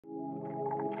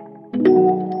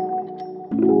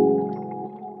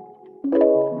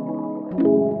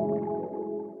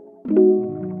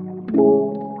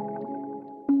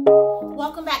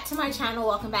my channel,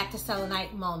 welcome back to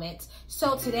Selenite Moments.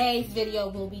 So today's video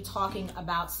will be talking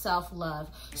about self-love.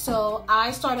 So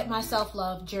I started my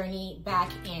self-love journey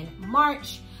back in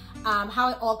March. How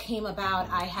it all came about,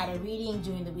 I had a reading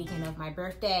during the weekend of my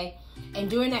birthday, and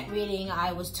during that reading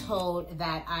I was told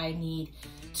that I need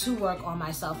to work on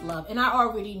my self-love, and I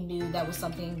already knew that was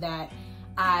something that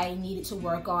I needed to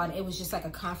work on. It was just like a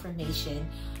confirmation.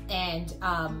 And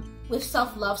with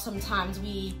self-love, sometimes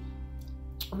we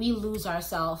lose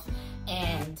ourselves,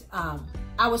 and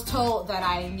I was told that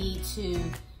I need to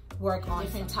work on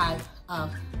different type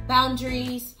of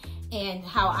boundaries and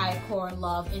how I pour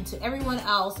love into everyone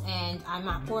else, and I'm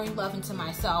not pouring love into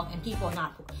myself,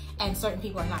 and certain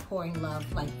people are not pouring love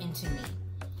like into me.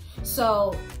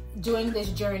 So during this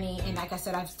journey, and like I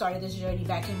said, I've started this journey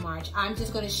back in March, I'm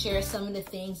just going to share some of the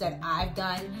things that I've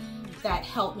done that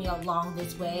helped me along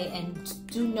this way, and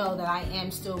do know that I am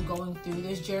still going through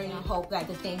this journey. I hope that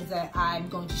the things that I'm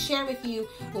going to share with you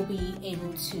will be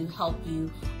able to help you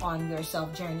on your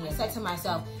self journey. I said to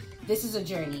myself, this is a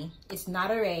journey, it's not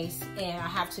a race, and I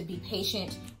have to be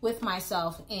patient with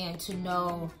myself and to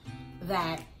know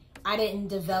that I didn't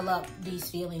develop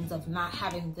these feelings of not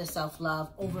having the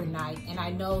self-love overnight. And I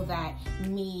know that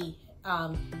me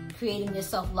creating this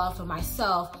self-love for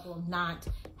myself will not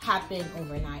happen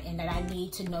overnight, and that I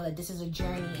need to know that this is a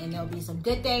journey, and there'll be some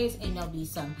good days and there'll be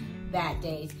some bad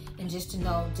days, and just to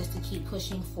know, just to keep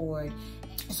pushing forward.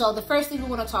 So the first thing we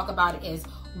want to talk about is,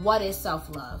 what is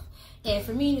self-love? And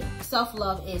for me,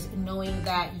 self-love is knowing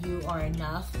that you are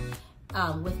enough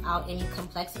without any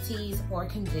complexities or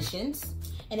conditions.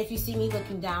 And if you see me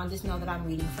looking down, just know that I'm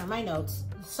reading from my notes.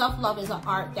 Self-love is an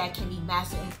art that can be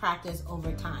mastered and practiced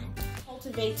over time.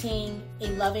 Cultivating a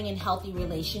loving and healthy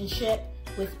relationship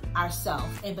with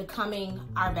ourselves and becoming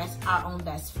our own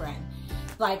best friend.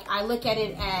 Like, I look at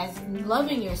it as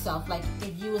loving yourself. Like,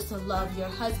 if you was to love your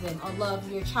husband or love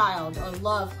your child or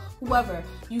love whoever,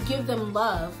 you give them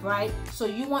love, right? So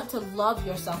you want to love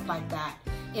yourself like that.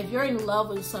 If you're in love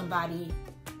with somebody,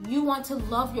 you want to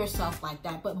love yourself like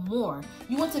that, but more.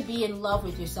 You want to be in love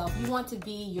with yourself. You want to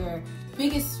be your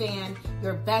biggest fan,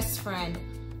 your best friend.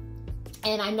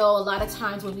 And I know a lot of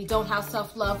times when we don't have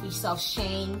self-love, we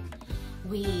self-shame.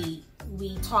 We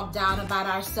talk down about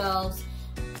ourselves.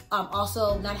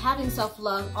 Also, not having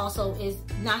self-love also is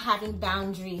not having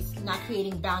boundaries, not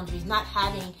creating boundaries, not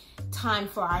having time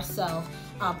for ourselves.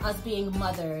 Us being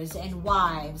mothers and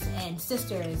wives and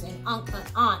sisters and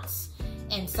aunts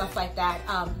and stuff like that.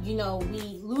 You know,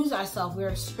 we lose ourselves.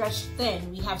 We're stretched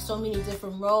thin. We have so many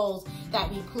different roles that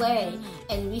we play,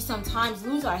 and we sometimes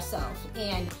lose ourselves.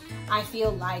 And I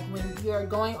feel like when you're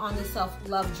going on this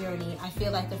self-love journey, I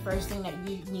feel like the first thing that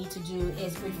you need to do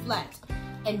is reflect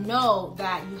and know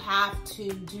that you have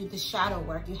to do the shadow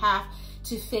work. You have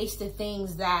to face the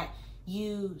things that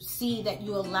you see that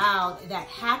you allowed that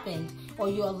happened, or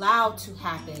you allowed to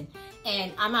happen.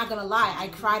 And I'm not gonna lie, I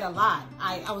cried a lot.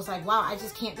 I was like, wow, I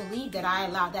just can't believe that I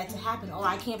allowed that to happen, or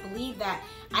I can't believe that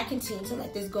I continue to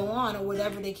let this go on, or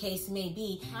whatever the case may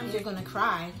be. You're gonna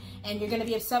cry and you're gonna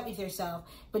be upset with yourself,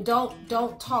 but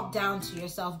don't talk down to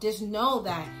yourself. Just know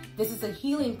that this is a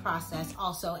healing process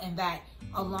also, and that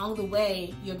along the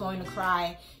way, you're going to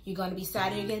cry, you're going to be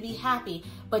sad, and you're going to be happy.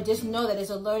 But just know that it's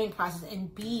a learning process,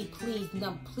 and please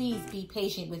be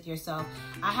patient with yourself.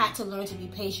 I had to learn to be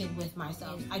patient with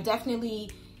myself. I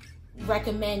definitely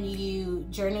recommend you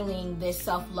journaling this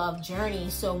self-love journey,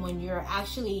 so when you're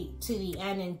actually to the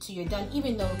end and you're done,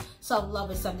 even though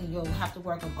self-love is something you'll have to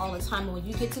work on all the time, and when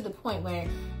you get to the point where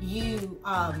you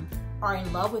are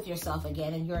in love with yourself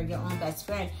again and you're your own best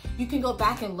friend, you can go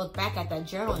back and look back at that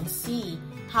journal and see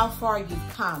how far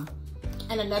you've come.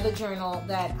 And another journal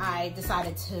that I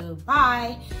decided to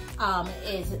buy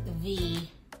is the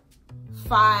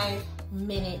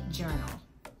 5-minute journal.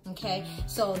 Okay,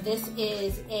 so this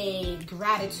is a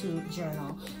gratitude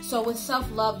journal. So with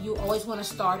self-love, you always want to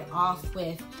start off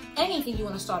with anything. You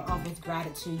want to start off with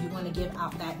gratitude. You want to give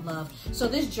out that love. So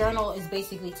this journal is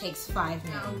basically takes 5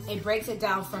 minutes. It breaks it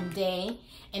down from day,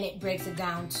 and it breaks it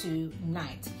down to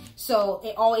night. So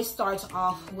it always starts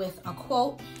off with a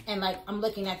quote, and like I'm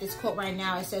looking at this quote right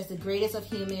now. It says, "The greatest of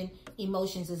human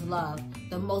emotions is love.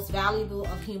 The most valuable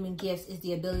of human gifts is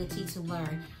the ability to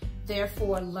learn.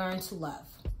 Therefore, learn to love."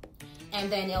 And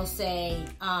then it'll say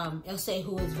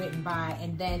who it's written by,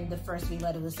 and then the first 3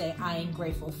 letters will say, "I am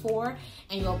grateful for,"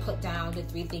 and you'll put down the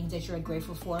 3 things that you're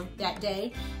grateful for that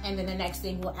day. And then the next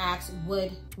thing will ask,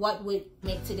 what would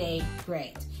make today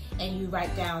great? And you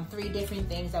write down 3 different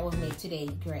things that will make today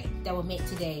great.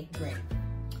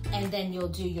 and then you'll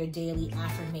do your daily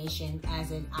affirmation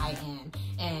as in I am.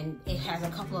 And it has a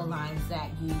couple of lines that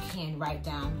you can write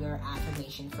down your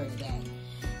affirmation for the day.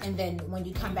 And then when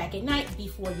you come back at night,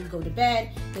 before you go to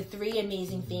bed, the 3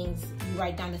 amazing things, you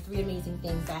write down the 3 amazing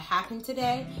things that happened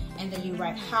today, and then you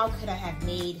write, how could I have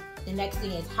made, the next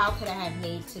thing is, how could I have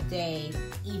made today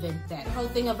even better? The whole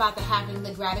thing about having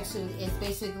the gratitude is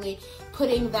basically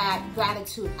putting that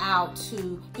gratitude out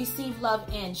to receive love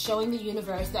and showing the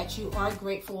universe that you are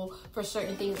grateful for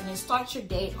certain things, and it starts your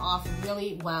day off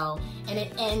really well, and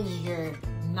it ends your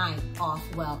night off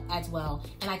well as well.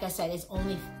 And like I said, it's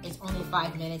only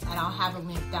 5 minutes, and I'll have a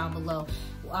link down below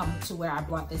to where I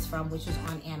bought this from, which is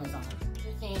on Amazon.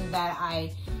 The thing that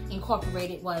I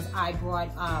incorporated was I brought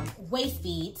waist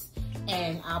beads,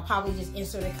 and I'll probably just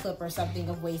insert a clip or something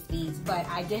of waist beads, but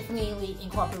I definitely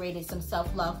incorporated some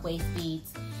self-love waist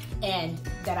beads and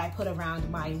that I put around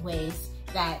my waist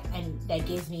that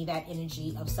gives me that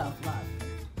energy of self-love.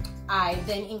 I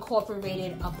then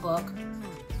incorporated a book,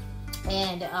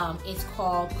 and it's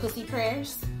called Pussy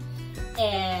Prayers,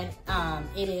 and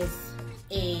it is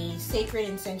a sacred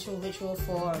and sensual ritual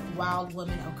for wild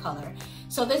women of color.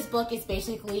 So this book is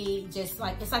basically just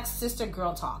like, it's like sister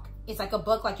girl talk. It's like a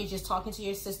book like you're just talking to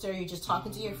your sister, you're just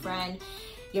talking to your friend,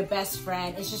 your best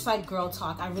friend. It's just like girl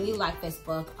talk. I really like this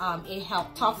book. It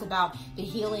talks about the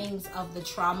healings of the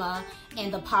trauma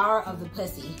and the power of the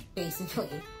pussy, basically.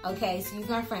 Okay, excuse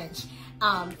my French.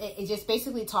 It just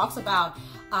basically talks about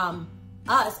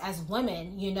us as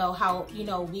women, you know, how, you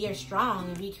know, we are strong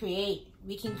and we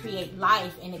can create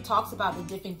life, and it talks about the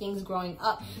different things growing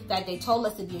up that they told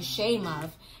us to be ashamed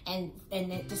of, and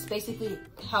it just basically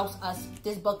helps us.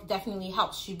 This book definitely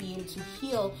helps you be able to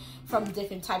heal from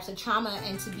different types of trauma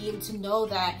and to be able to know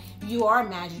that you are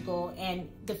magical, and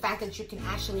the fact that you can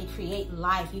actually create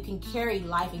life, you can carry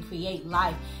life and create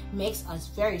life, makes us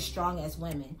very strong as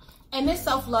women. And this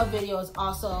self-love video is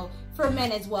also for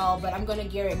men as well, but I'm going to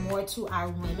gear it more to our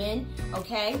women,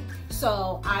 okay?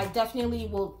 So I definitely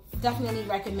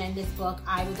recommend this book.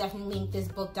 I will definitely link this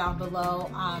book down below.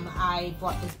 I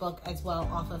bought this book as well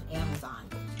off of Amazon.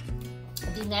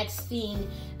 The next thing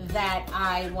that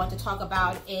I want to talk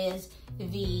about is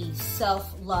the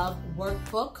self-love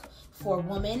workbook for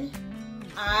women.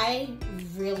 I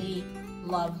really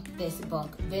love this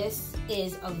book. This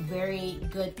is a very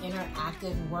good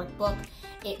interactive workbook.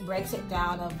 It breaks it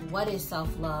down of what is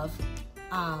self-love,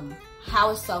 how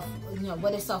is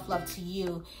what is self-love to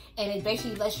you, and it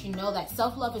basically lets you know that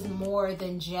self-love is more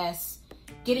than just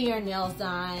getting your nails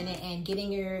done and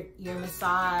getting your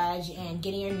massage and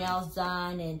getting your nails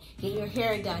done and getting your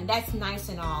hair done. That's nice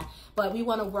and all, but we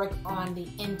want to work on the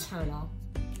internal.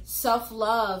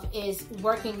 Self-love is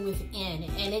working within,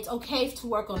 and it's okay to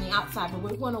work on the outside, but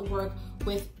we want to work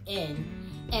within.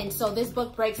 And so this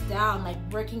book breaks down like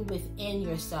working within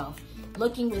yourself,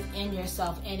 looking within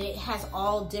yourself, and it has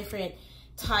all different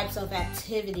types of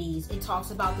activities. It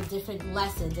talks about the different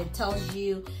lessons. It tells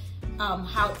you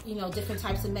how, you know, different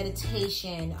types of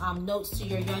meditation, notes to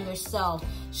your younger self,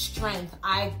 strength.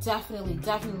 I definitely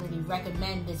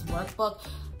recommend this workbook.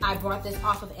 I brought this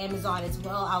off of Amazon as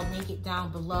well. I'll link it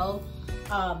down below.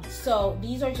 So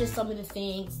these are just some of the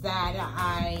things that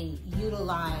I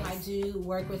utilize. I do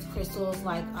work with crystals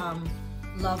like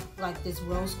this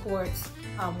rose quartz,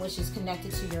 which is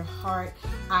connected to your heart.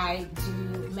 I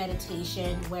do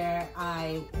meditation where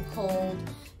I hold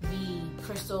the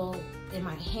crystal in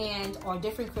my hand, or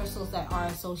different crystals that are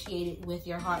associated with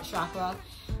your heart chakra,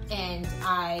 and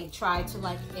I try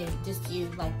to just do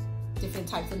different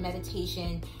types of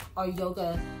meditation or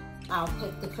yoga. I'll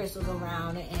put the crystals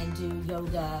around and do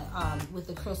yoga with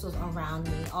the crystals around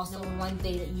me. Also, one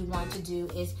thing that you want to do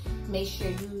is make sure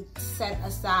you set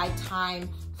aside time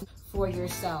for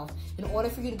yourself. In order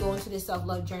for you to go into this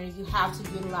self-love journey, you have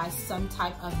to utilize some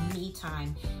type of me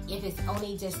time. If it's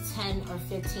only just 10 or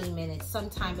 15 minutes, some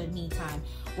type of me time.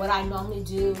 What I normally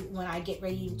do when I get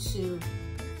ready to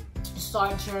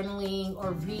start journaling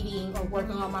or reading or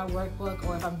working on my workbook,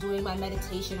 or if I'm doing my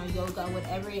meditation or yoga,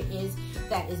 whatever it is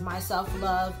that is my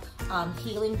self-love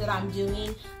healing that I'm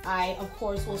doing, I of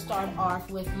course will start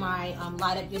off with my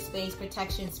Light Up Your Space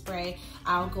protection spray.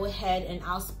 I'll go ahead and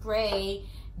I'll spray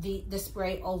the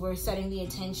spray over, setting the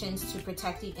intentions to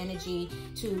protect the energy,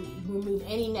 to remove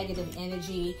any negative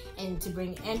energy and to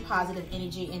bring in positive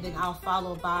energy, and then I'll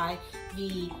follow by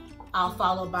the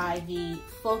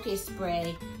focus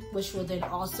spray, which will then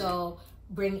also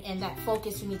bring in that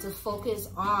focus. We need to focus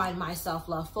on my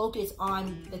self-love, focus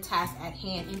on the task at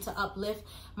hand, and to uplift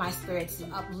my spirits, to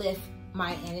uplift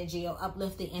my energy, or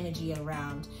uplift the energy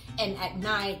around. And at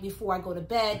night, before I go to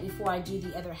bed, before I do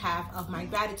the other half of my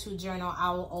gratitude journal,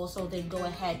 I will also then go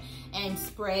ahead and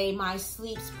spray my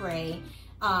sleep spray.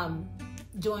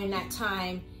 During that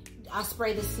time, I'll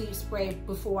spray the sleep spray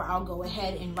before I'll go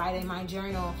ahead and write in my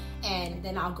journal, and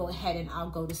then I'll go ahead and I'll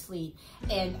go to sleep.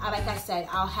 And like I said,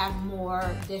 I'll have more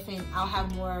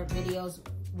videos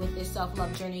with this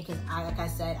self-love journey, because like I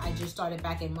said, I just started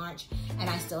back in March, and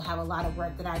I still have a lot of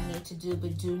work that I need to do,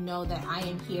 but do know that I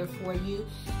am here for you.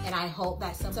 And I hope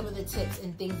that some of the tips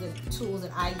and things, the tools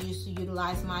that I use to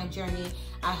utilize my journey,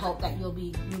 I hope that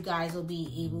you guys will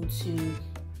be able to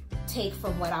take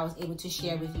from what I was able to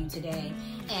share with you today.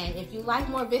 And if you like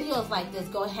more videos like this,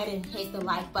 go ahead and hit the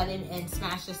like button and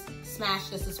smash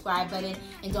the subscribe button,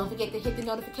 and don't forget to hit the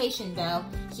notification bell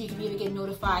so you can be able to get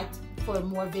notified for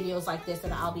more videos like this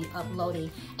that I'll be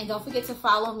uploading. And don't forget to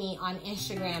follow me on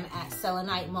Instagram at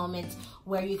Selenite Moments,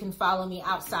 where you can follow me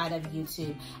outside of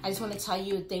YouTube. I just want to tell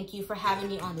you, thank you for having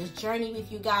me on this journey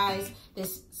with you guys,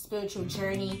 this spiritual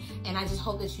journey. And I just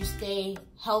hope that you stay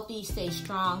healthy, stay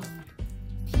strong,